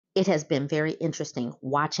it has been very interesting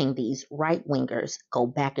watching these right wingers go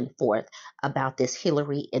back and forth about this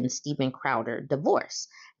Hillary and Steven Crowder divorce.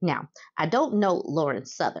 Now, I don't know Lauren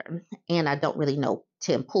Southern, and I don't really know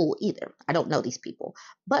Tim Pool either. I don't know these people.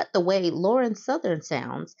 But the way Lauren Southern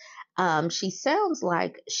sounds, she sounds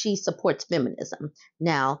like she supports feminism.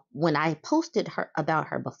 Now, when I posted her about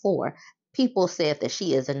her before, people said that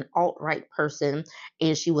she is an alt-right person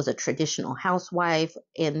and she was a traditional housewife,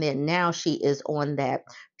 and then now she is on that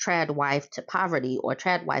trad wife to poverty or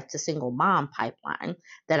trad wife to single mom pipeline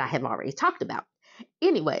that I have already talked about.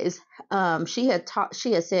 Anyways, she had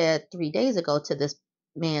said 3 days ago to this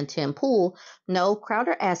man Tim Pool, no,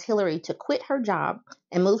 Crowder asked Hillary to quit her job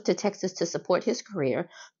and move to Texas to support his career.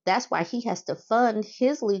 That's why he has to fund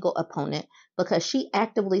his legal opponent because she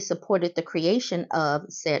actively supported the creation of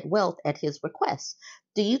said wealth at his request.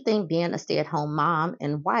 Do you think being a stay-at-home mom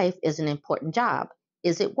and wife is an important job?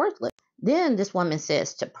 Is it worthless? Then this woman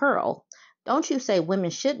says to Pearl, don't you say women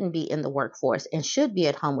shouldn't be in the workforce and should be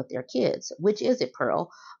at home with their kids? Which is it, Pearl?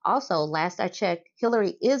 Also, last I checked,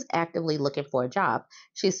 Hillary is actively looking for a job.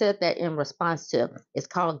 She said that in response to, it's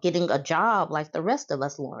called getting a job like the rest of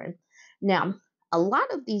us, Lauren. Now, a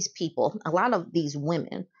lot of these people, a lot of these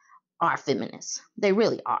women are feminists. They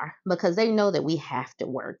really are because they know that we have to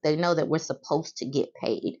work. They know that we're supposed to get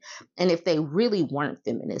paid. And if they really weren't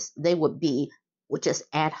feminists, they would be just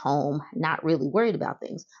at home, not really worried about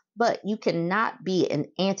things. But you cannot be an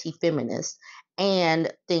anti-feminist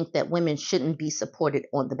and think that women shouldn't be supported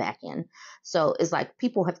on the back end. So it's like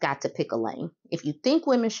people have got to pick a lane. If you think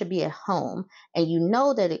women should be at home and you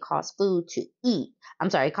know that it costs food to eat,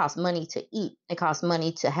 it costs money to eat, it costs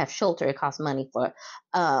money to have shelter, it costs money for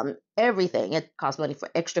everything, it costs money for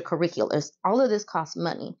extracurriculars, all of this costs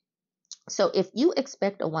money. So if you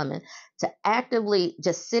expect a woman to actively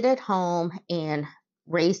just sit at home and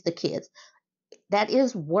raise the kids, that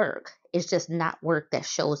is work. It's just not work that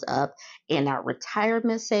shows up in our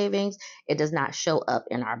retirement savings. It does not show up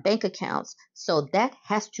in our bank accounts. So that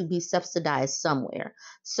has to be subsidized somewhere.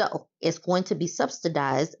 So it's going to be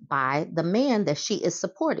subsidized by the man that she is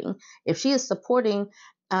supporting. If she is supporting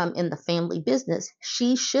in the family business,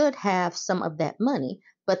 she should have some of that money.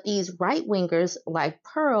 But these right wingers like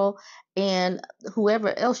Pearl and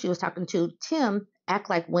whoever else she was talking to, Tim, act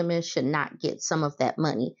like women should not get some of that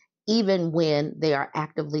money, even when they are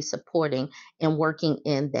actively supporting and working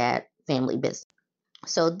in that family business.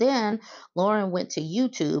 So then Lauren went to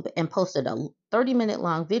YouTube and posted a 30-minute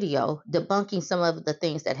long video debunking some of the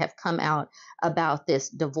things that have come out about this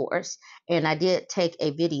divorce. And I did take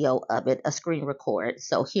a video of it, a screen record.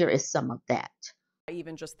 So here is some of that.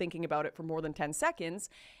 Even just thinking about it for more than 10 seconds,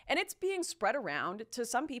 and it's being spread around to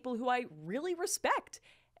some people who I really respect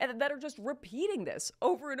and that are just repeating this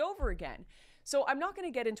over and over again. So I'm not going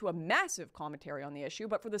to get into a massive commentary on the issue,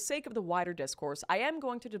 but for the sake of the wider discourse, I am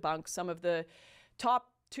going to debunk some of the top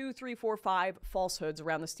 2, 3, 4, 5 falsehoods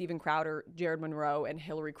around the Steven Crowder, Jared Monroe, and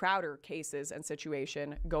Hillary Crowder cases and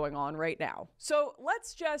situation going on right now. So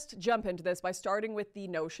let's just jump into this by starting with the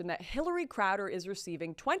notion that Hillary Crowder is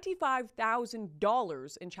receiving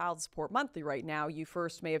 $25,000 in child support monthly right now. You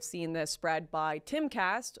first may have seen this spread by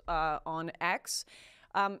Timcast on X.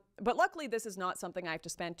 But luckily, this is not something I have to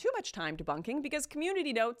spend too much time debunking because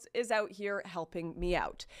Community Notes is out here helping me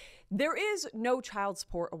out. There is no child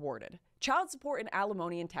support awarded. Child support and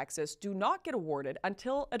alimony in Texas do not get awarded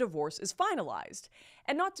until a divorce is finalized.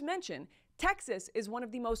 And not to mention, Texas is one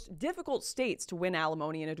of the most difficult states to win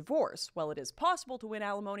alimony in a divorce. While it is possible to win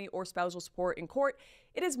alimony or spousal support in court,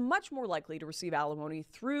 it is much more likely to receive alimony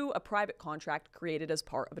through a private contract created as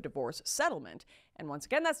part of a divorce settlement. And once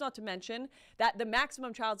again, that's not to mention that the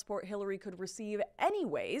maximum child support Hillary could receive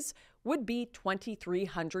anyways would be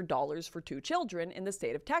 $2,300 for 2 children in the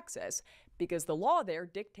state of Texas, because the law there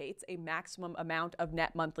dictates a maximum amount of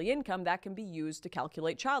net monthly income that can be used to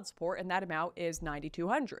calculate child support, and that amount is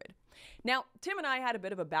 $9,200. Now, Tim and I had a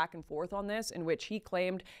bit of a back and forth on this, in which he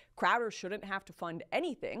claimed Crowder shouldn't have to fund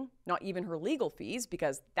anything, not even her legal fees,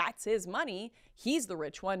 because that's his money. He's the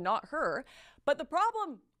rich one, not her. But the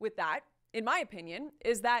problem with that, in my opinion,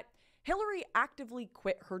 is that Hillary actively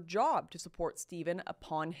quit her job to support Steven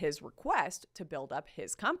upon his request to build up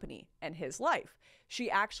his company and his life. She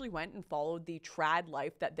actually went and followed the trad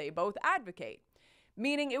life that they both advocate,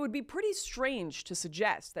 meaning it would be pretty strange to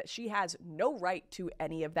suggest that she has no right to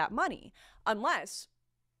any of that money, unless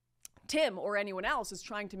Tim or anyone else is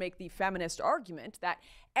trying to make the feminist argument that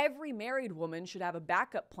every married woman should have a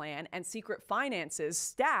backup plan and secret finances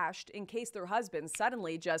stashed in case their husband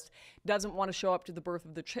suddenly just doesn't want to show up to the birth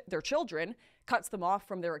of their children, cuts them off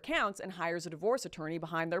from their accounts, and hires a divorce attorney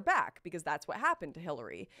behind their back, because that's what happened to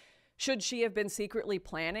Hillary. Should she have been secretly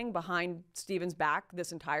planning behind Stephen's back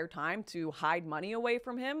this entire time to hide money away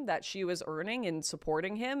from him that she was earning and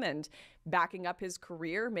supporting him and backing up his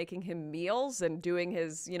career, making him meals and doing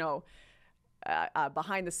his,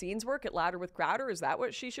 behind the scenes work at Louder with Crowder? Is that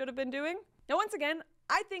what she should have been doing? Now, once again,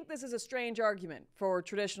 I think this is a strange argument for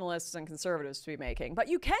traditionalists and conservatives to be making, but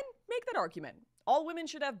you can make that argument. All women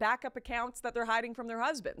should have backup accounts that they're hiding from their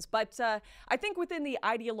husbands. But I think within the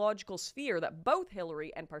ideological sphere that both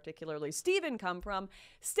Hillary and particularly Stephen come from,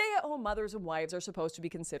 stay-at-home mothers and wives are supposed to be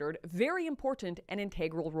considered very important and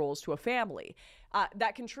integral roles to a family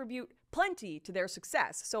that contribute plenty to their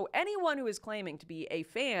success. So anyone who is claiming to be a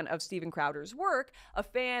fan of Stephen Crowder's work, a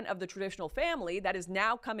fan of the traditional family that is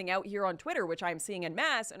now coming out here on Twitter, which I'm seeing en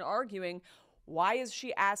masse, and arguing, why is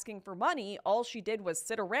she asking for money? All she did was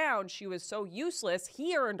sit around. She was so useless.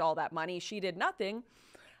 He earned all that money. She did nothing.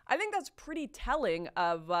 I think that's pretty telling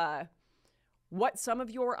of what some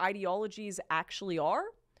of your ideologies actually are.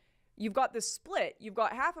 You've got this split. You've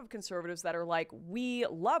got half of conservatives that are like, we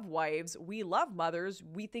love wives. We love mothers.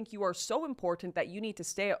 We think you are so important that you need to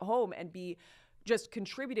stay at home and be just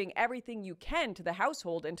contributing everything you can to the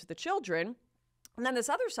household and to the children. And then this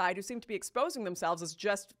other side who seem to be exposing themselves as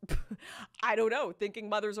just, I don't know, thinking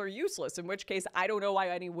mothers are useless, in which case I don't know why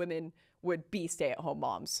any women would be stay-at-home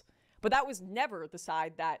moms. But that was never the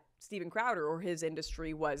side that Stephen Crowder or his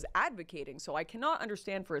industry was advocating. So I cannot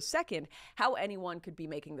understand for a second how anyone could be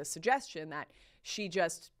making the suggestion that she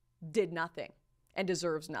just did nothing and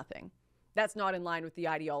deserves nothing. That's not in line with the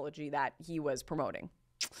ideology that he was promoting.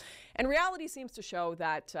 And reality seems to show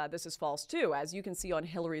that this is false too. As you can see on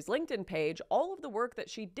Hillary's LinkedIn page, all of the work that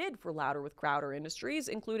she did for Louder with Crowder Industries,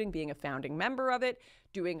 including being a founding member of it,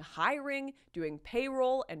 doing hiring, doing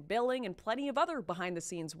payroll and billing, and plenty of other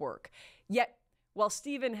behind-the-scenes work. Yet, while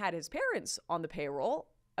Stephen had his parents on the payroll,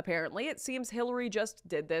 apparently it seems Hillary just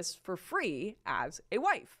did this for free as a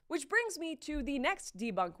wife. Which brings me to the next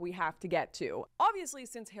debunk we have to get to. Obviously,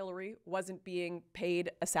 since Hillary wasn't being paid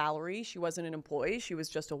a salary, she wasn't an employee, she was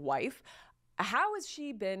just a wife, how has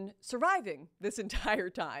she been surviving this entire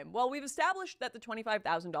time? Well, we've established that the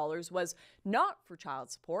 $25,000 was not for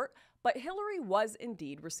child support, but Hillary was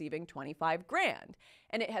indeed receiving $25 grand.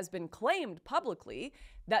 And it has been claimed publicly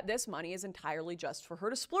that this money is entirely just for her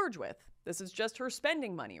to splurge with. This is just her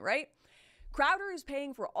spending money, right? Crowder is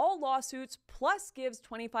paying for all lawsuits plus gives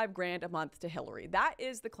 $25 grand a month to Hillary. That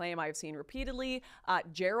is the claim I've seen repeatedly.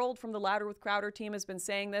 Gerald from the Louder with Crowder team has been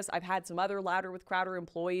saying this. I've had some other Louder with Crowder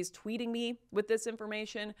employees tweeting me with this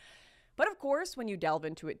information. But of course, when you delve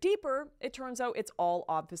into it deeper, it turns out it's all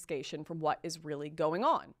obfuscation from what is really going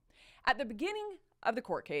on. At the beginning of the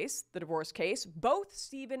court case, the divorce case, both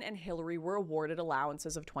Stephen and Hillary were awarded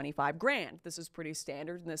allowances of $25 grand. This is pretty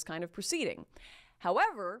standard in this kind of proceeding.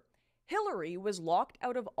 However, Hillary was locked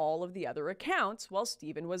out of all of the other accounts while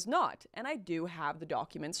Stephen was not, and I do have the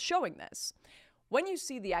documents showing this. When you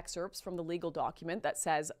see the excerpts from the legal document that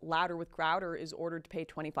says Louder with Crowder is ordered to pay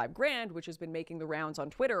 $25 grand, which has been making the rounds on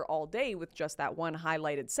Twitter all day with just that one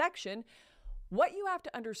highlighted section, what you have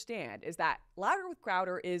to understand is that Louder with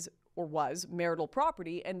Crowder is or was marital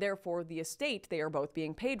property, and therefore the estate they are both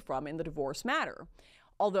being paid from in the divorce matter.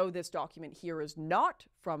 Although this document here is not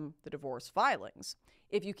from the divorce filings.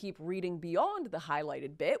 If you keep reading beyond the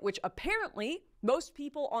highlighted bit, which apparently most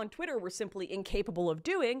people on Twitter were simply incapable of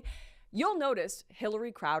doing, you'll notice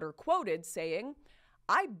Hillary Crowder quoted saying,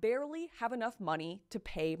 "I barely have enough money to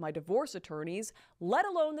pay my divorce attorneys, let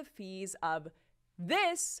alone the fees of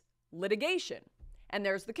this litigation." And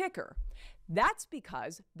there's the kicker. That's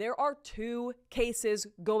because there are two cases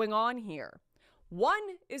going on here.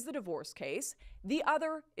 One is the divorce case, the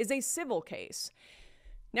other is a civil case.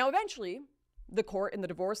 Now, eventually, the court in the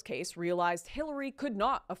divorce case realized Hillary could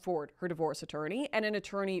not afford her divorce attorney and an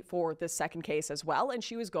attorney for this second case as well, and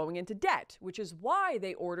she was going into debt, which is why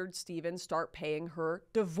they ordered Stephen start paying her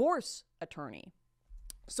divorce attorney.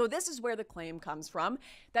 So this is where the claim comes from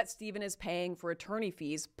that Stephen is paying for attorney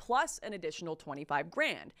fees plus an additional $25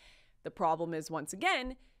 grand. The problem is, once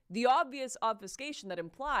again, the obvious obfuscation that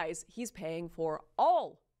implies he's paying for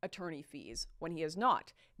all attorney fees when he is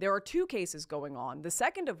not. There are two cases going on, the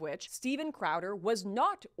second of which Stephen Crowder was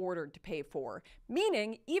not ordered to pay for,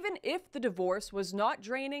 meaning even if the divorce was not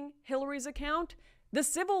draining Hillary's account, the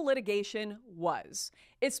civil litigation was,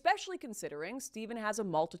 especially considering Stephen has a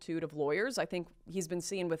multitude of lawyers. I think he's been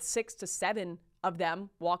seen with 6 to 7 of them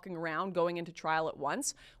walking around going into trial at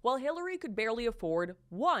once, while Hillary could barely afford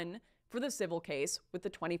one for the civil case with the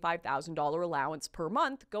 $25,000 allowance per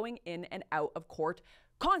month going in and out of court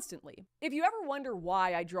constantly. If you ever wonder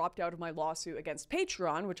why I dropped out of my lawsuit against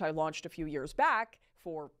Patreon, which I launched a few years back,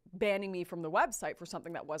 for banning me from the website for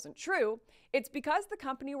something that wasn't true. It's because the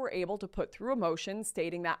company were able to put through a motion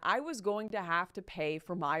stating that I was going to have to pay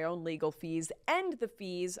for my own legal fees and the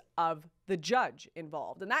fees of the judge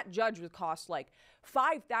involved. And that judge would cost like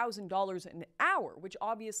 $5,000 an hour, which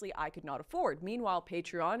obviously I could not afford. Meanwhile,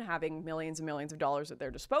 Patreon, having millions and millions of dollars at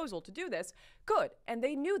their disposal to do this, could. And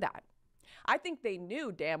they knew that. I think they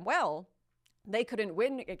knew damn well they couldn't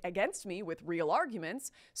win against me with real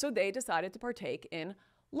arguments, so they decided to partake in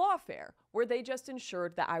lawfare, where they just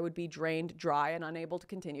ensured that I would be drained dry and unable to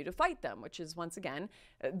continue to fight them, which is, once again,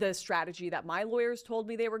 the strategy that my lawyers told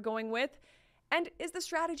me they were going with, and is the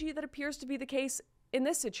strategy that appears to be the case in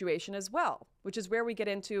this situation as well, which is where we get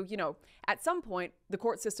into, at some point, the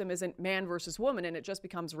court system isn't man versus woman, and it just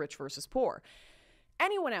becomes rich versus poor.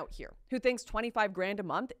 Anyone out here who thinks 25 grand a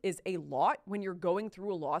month is a lot when you're going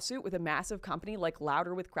through a lawsuit with a massive company like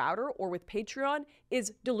Louder with Crowder or with Patreon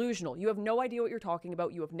is delusional. You have no idea what you're talking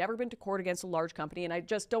about. You have never been to court against a large company, and I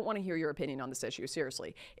just don't want to hear your opinion on this issue.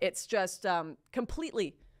 Seriously. It's just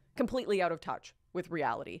completely out of touch with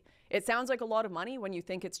reality. It sounds like a lot of money when you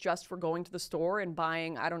think it's just for going to the store and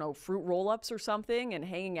buying, I don't know, fruit roll-ups or something and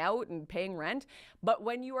hanging out and paying rent. But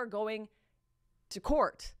when you are going to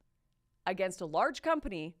court against a large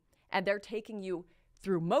company and they're taking you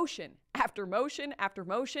through motion after motion after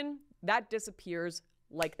motion, that disappears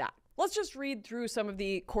like that. Let's just read through some of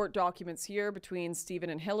the court documents here between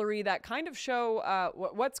Stephen and Hillary that kind of show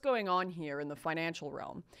what's going on here in the financial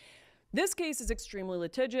realm. This case is extremely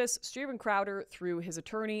litigious. Steven Crowder, through his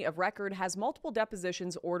attorney of record, has multiple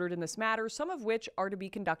depositions ordered in this matter, some of which are to be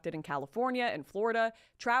conducted in California and Florida.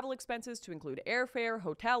 Travel expenses to include airfare,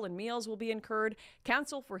 hotel, and meals will be incurred.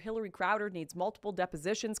 Counsel for Hillary Crowder needs multiple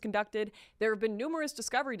depositions conducted. There have been numerous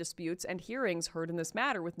discovery disputes and hearings heard in this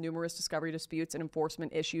matter, with numerous discovery disputes and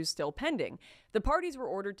enforcement issues still pending. The parties were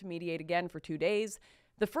ordered to mediate again for 2 days.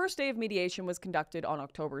 The first day of mediation was conducted on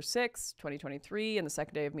October 6, 2023, and the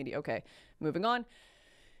second day of mediation. Okay, moving on.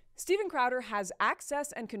 Steven Crowder has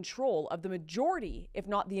access and control of the majority, if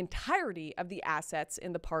not the entirety, of the assets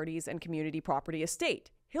in the parties and community property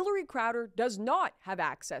estate. Hillary Crowder does not have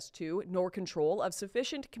access to nor control of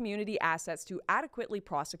sufficient community assets to adequately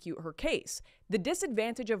prosecute her case, the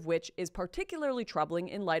disadvantage of which is particularly troubling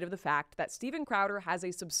in light of the fact that Steven Crowder has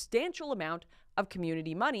a substantial amount of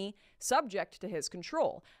community money subject to his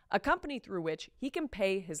control, a company through which he can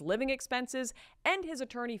pay his living expenses and his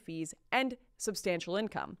attorney fees and substantial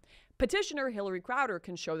income. Petitioner Hillary Crowder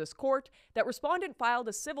can show this court that respondent filed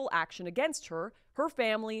a civil action against her, her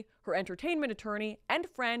family, her entertainment attorney, and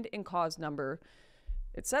friend in cause number,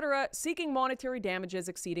 etc., seeking monetary damages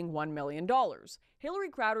exceeding $1 million. Hillary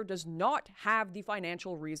Crowder does not have the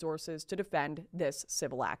financial resources to defend this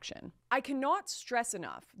civil action. I cannot stress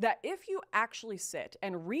enough that if you actually sit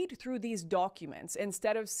and read through these documents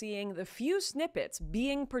instead of seeing the few snippets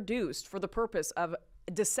being produced for the purpose of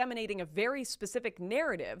disseminating a very specific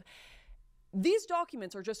narrative, these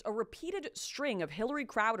documents are just a repeated string of Hillary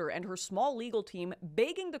Crowder and her small legal team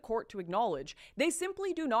begging the court to acknowledge they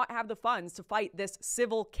simply do not have the funds to fight this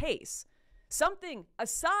civil case. Something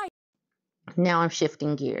aside. Now I'm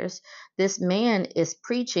shifting gears. This man is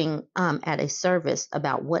preaching at a service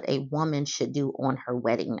about what a woman should do on her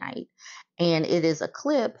wedding night. And it is a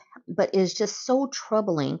clip, but it's just so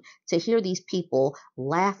troubling to hear these people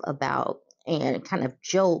laugh about and kind of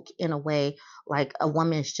joke in a way like a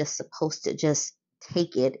woman is just supposed to just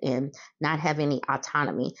take it and not have any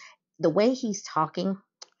autonomy. The way he's talking,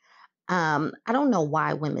 I don't know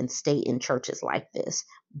why women stay in churches like this,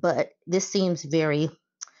 but this seems very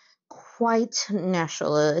quite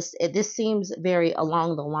nationalist. This seems very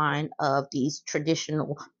along the line of these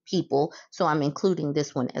traditional people, so I'm including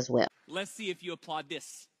this one as well. Let's see if you applaud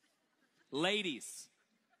this. Ladies,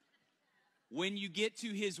 when you get to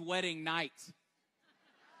his wedding night,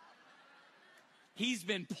 he's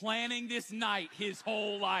been planning this night his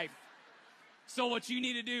whole life. So what you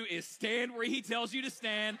need to do is stand where he tells you to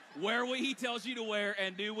stand, wear what he tells you to wear,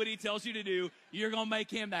 and do what he tells you to do. You're going to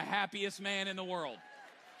make him the happiest man in the world.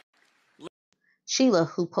 Sheila,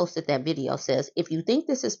 who posted that video, says, if you think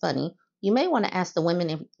this is funny, you may want to ask the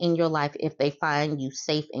women in your life if they find you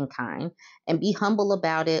safe and kind, and be humble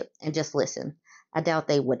about it and just listen. I doubt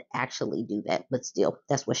they would actually do that, but still,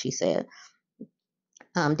 that's what she said.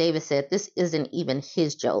 David said, this isn't even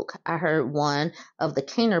his joke. I heard one of the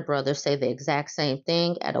Kaner brothers say the exact same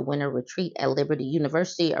thing at a winter retreat at Liberty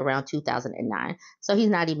University around 2009. So he's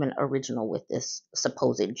not even original with this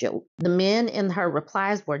supposed joke. The men in her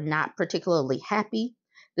replies were not particularly happy.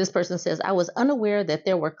 This person says, I was unaware that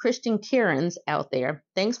there were Christian Karens out there.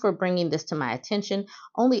 Thanks for bringing this to my attention.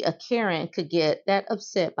 Only a Karen could get that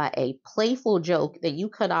upset by a playful joke that you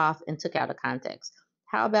cut off and took out of context.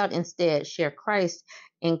 How about instead share Christ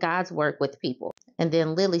and God's work with people? And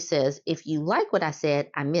then Lily says, if you like what I said,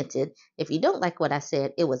 I meant it. If you don't like what I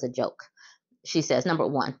said, it was a joke. She says, number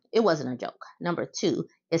one, it wasn't a joke. Number two,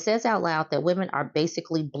 it says out loud that women are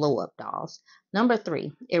basically blow up dolls. Number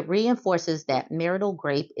three, it reinforces that marital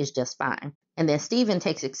grape is just fine. And then Stephen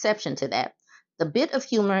takes exception to that. The bit of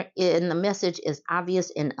humor in the message is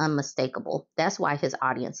obvious and unmistakable. That's why his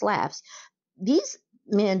audience laughs. These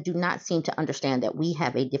men do not seem to understand that we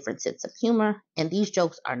have a different sense of humor, and these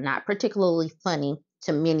jokes are not particularly funny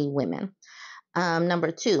to many women.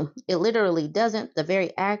 Number two, it literally doesn't. The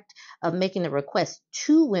very act of making a request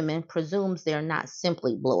to women presumes they're not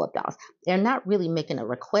simply blow up dolls. They're not really making a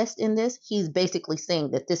request in this. He's basically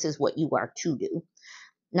saying that this is what you are to do.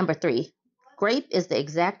 Number three, grape is the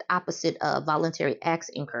exact opposite of voluntary acts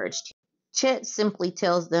encouraged. Chet simply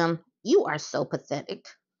tells them, you are so pathetic.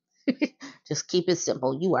 Just keep it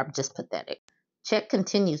simple. You are just pathetic. Chet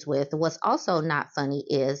continues with, what's also not funny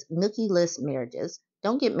is nookie-less marriages.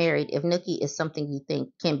 Don't get married if nookie is something you think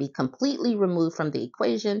can be completely removed from the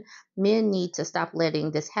equation. Men need to stop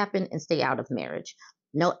letting this happen and stay out of marriage.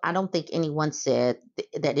 No, I don't think anyone said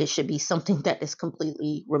that it should be something that is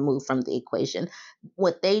completely removed from the equation.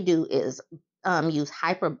 What they do is use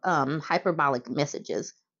hyperbolic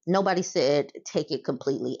messages. Nobody said take it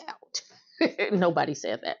completely out. Nobody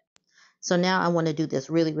said that. So now I want to do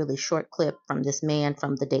this really, really short clip from this man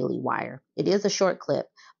from the Daily Wire. It is a short clip,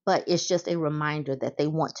 but it's just a reminder that they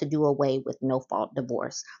want to do away with no-fault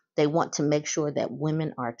divorce. They want to make sure that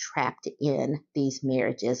women are trapped in these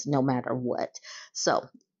marriages no matter what. So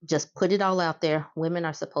just put it all out there. Women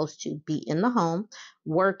are supposed to be in the home,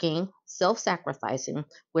 working, self-sacrificing.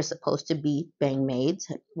 We're supposed to be bang maids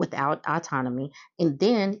without autonomy. And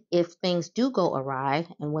then if things do go awry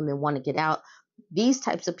and women want to get out, these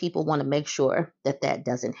types of people want to make sure that that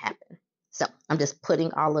doesn't happen. So I'm just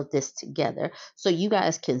putting all of this together so you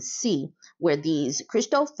guys can see where these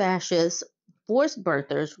Christo-fascists, forced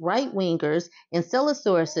birthers, right-wingers, and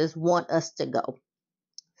Celosauruses want us to go.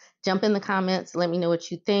 Jump in the comments. Let me know what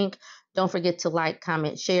you think. Don't forget to like,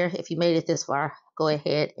 comment, share. If you made it this far, go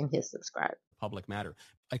ahead and hit subscribe. Public matter.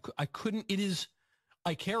 I couldn't,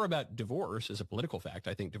 I care about divorce as a political fact.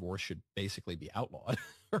 I think divorce should basically be outlawed,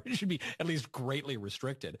 or it should be at least greatly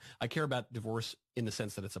restricted. I care about divorce in the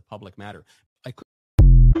sense that it's a public matter.